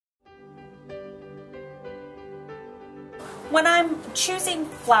When I'm choosing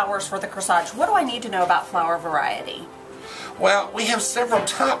flowers for the corsage, what do I need to know about flower variety? Well, we have several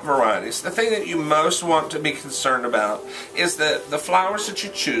top varieties. The thing that you most want to be concerned about is that the flowers that you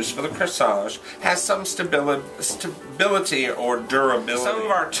choose for the corsage has some stability or durability. Some of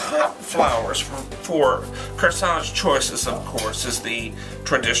our top flowers for corsage choices, of course, is the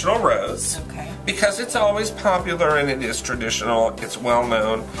traditional rose. Okay. Because it's always popular and it is traditional, it's well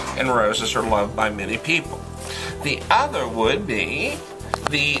known, and roses are loved by many people. The other would be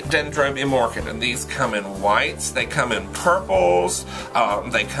the Dendrobium orchid, and these come in whites, they come in purples,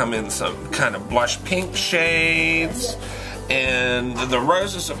 they come in some kind of blush pink shades, and the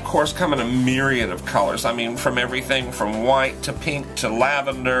roses, of course, come in a myriad of colors. I mean, from everything from white to pink to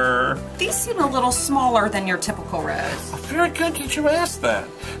lavender. These seem a little smaller than your typical rose. Very good that you asked that.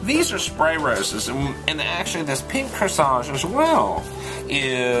 These are spray roses, and actually this pink corsage as well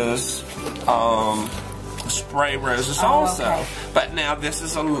is spray roses also. Okay. But now this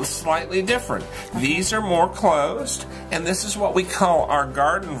is a little slightly different. These are more closed, and this is what we call our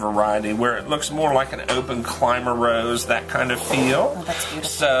garden variety, where it looks more like an open climber rose, that kind of feel. Oh, that's beautiful.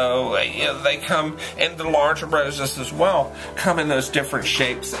 So they come, and the larger roses as well, come in those different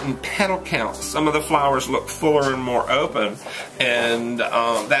shapes and petal counts. Some of the flowers look fuller and more open, and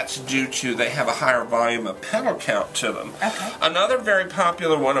that's due to they have a higher volume of petal count to them. Okay. Another very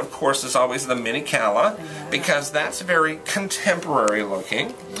popular one, of course, is always the mini calla, because that's very contemporary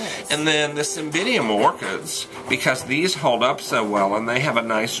looking. Yes. And then the Cymbidium orchids, because these hold up so well and they have a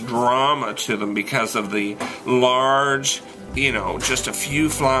nice drama to them because of the large, you know, just a few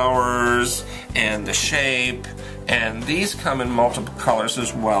flowers and the shape. And these come in multiple colors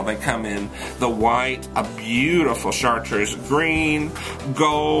as well. They come in the white, a beautiful chartreuse green,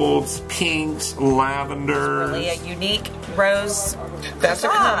 golds, pinks, lavenders. Really a unique rose. That's a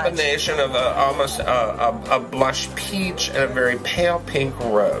corsage. combination of almost a blush peach and a very pale pink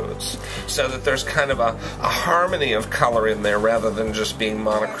rose. So that there's kind of a harmony of color in there rather than just being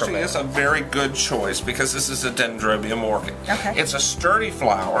monochromatic. Actually, it's a very good choice because this is a Dendrobium orchid. Okay. It's a sturdy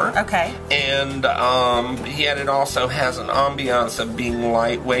flower. Okay. And yet it also has an ambiance of being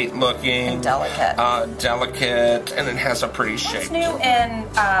lightweight looking. And delicate. Delicate, and it has a pretty shape. What's new in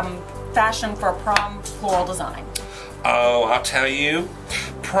fashion for prom floral design? Oh, I'll tell you,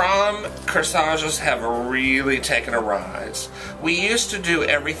 prom corsages have really taken a rise. We used to do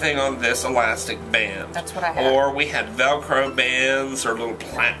everything on this elastic band. That's what I had. Or we had Velcro bands or little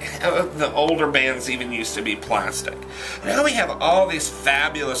the older bands even used to be plastic. Now we have all these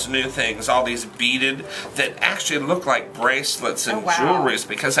fabulous new things, all these beaded that actually look like bracelets and jewelries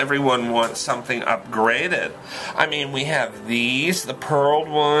because everyone wants something upgraded. I mean, we have these, the pearled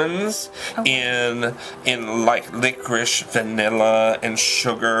ones, in like licorice, vanilla, and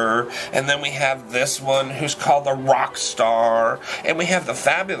sugar. And then we have this one who's called the Rock Star. And we have the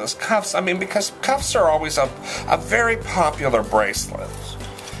fabulous cuffs. I mean, because cuffs are always a very popular bracelet.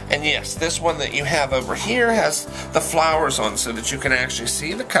 And yes, this one that you have over here has the flowers on so that you can actually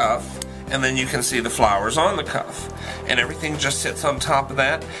see the cuff, and then you can see the flowers on the cuff. And everything just sits on top of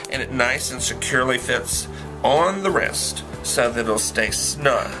that, and it nice and securely fits on the wrist so that it'll stay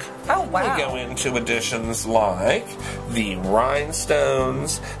snug. Oh, wow. We go into additions like the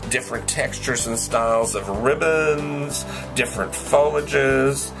rhinestones, different textures and styles of ribbons, different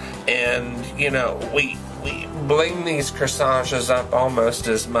foliages, and, you know, we bling these corsages up almost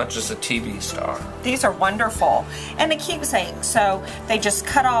as much as a TV star. These are wonderful. And a keepsake, so they just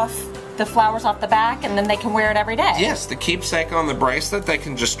cut off the flowers off the back and then they can wear it every day. Yes, the keepsake on the bracelet, they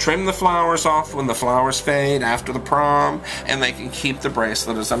can just trim the flowers off when the flowers fade after the prom, and they can keep the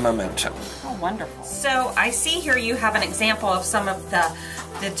bracelet as a memento. Oh, wonderful. So I see here you have an example of some of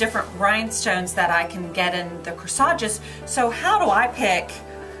the different rhinestones that I can get in the corsages. So how do I pick?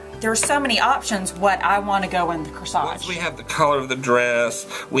 There's so many options what I want to go in the corsage. Once we have the color of the dress,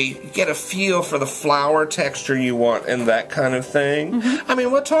 we get a feel for the flower texture you want and that kind of thing. I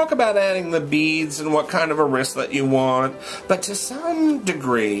mean, we'll talk about adding the beads and what kind of a wristlet you want, but to some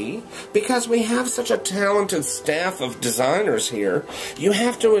degree, because we have such a talented staff of designers here, you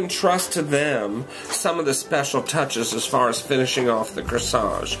have to entrust to them some of the special touches as far as finishing off the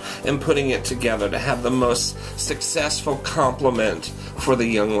corsage and putting it together to have the most successful complement for the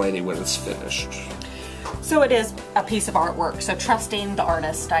young lady when it's finished. So it is a piece of artwork. So trusting the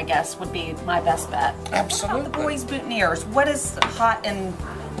artist, I guess, would be my best bet. Absolutely. What about the boys' boutonnieres? What is hot in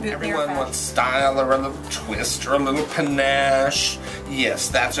boutonniere Everyone fashion? wants style or a little twist or a little panache. Yes,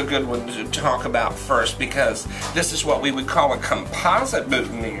 that's a good one to talk about first, because this is what we would call a composite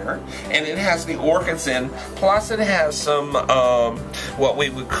boutonniere, and it has the orchids in, plus it has some what we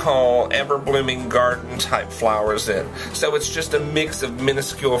would call ever-blooming garden type flowers in. So it's just a mix of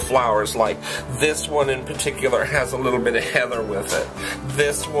minuscule flowers. Like this one in particular has a little bit of heather with it.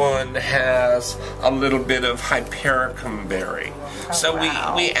 This one has a little bit of hypericum berry. Oh, so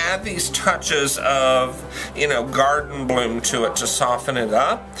wow. we add these touches of, you know, garden bloom to it to soften it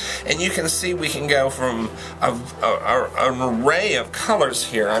up, and you can see we can go from an array of colors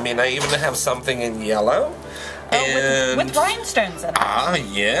here. I mean, I even have something in yellow. Oh, with rhinestones in it. Ah,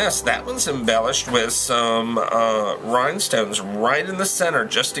 yes, that one's embellished with some rhinestones right in the center,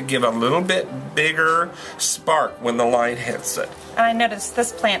 just to give a little bit bigger spark when the light hits it. And I noticed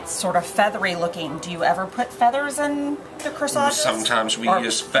this plant's sort of feathery looking. Do you ever put feathers in the corsages? Sometimes we Or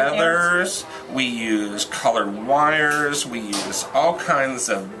use feathers, we use colored wires, we use all kinds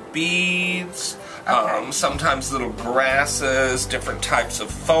of beads. Okay. Sometimes little grasses, different types of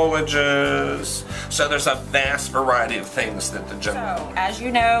foliages. So there's a vast variety of things that the gentleman... So, as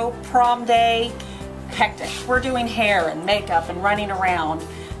you know, prom day, hectic. We're doing hair and makeup and running around.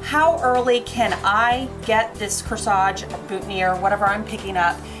 How early can I get this corsage, boutonniere, whatever I'm picking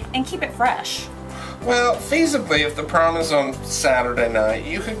up, and keep it fresh? Well, feasibly, if the prom is on Saturday night,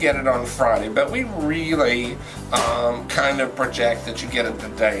 you could get it on Friday, but we really kind of project that you get it the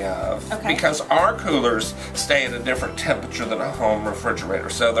day of. Okay. Because our coolers stay at a different temperature than a home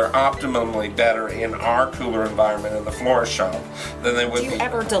refrigerator, so they're optimally better in our cooler environment in the florist shop than they would be. Do you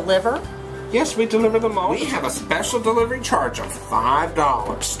ever deliver? Yes, we deliver them all. We have a special delivery charge of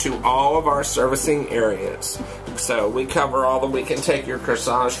 $5 to all of our servicing areas. So we cover all we can take your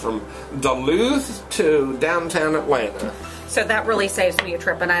corsage from Duluth to downtown Atlanta. So that really saves me a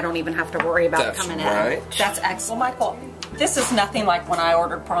trip, and I don't even have to worry about That's coming right. in. That's excellent. Michael, this is nothing like when I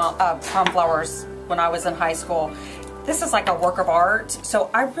ordered prom flowers when I was in high school. This is like a work of art, so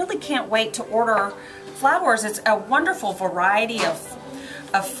I really can't wait to order flowers. It's a wonderful variety of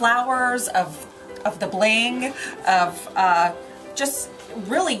flowers, of the bling, of just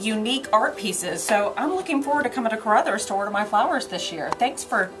really unique art pieces. So I'm looking forward to coming to Carithers to order my flowers this year. Thanks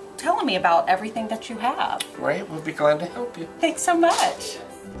for telling me about everything that you have. Great, we'll be glad to help you. Thanks so much.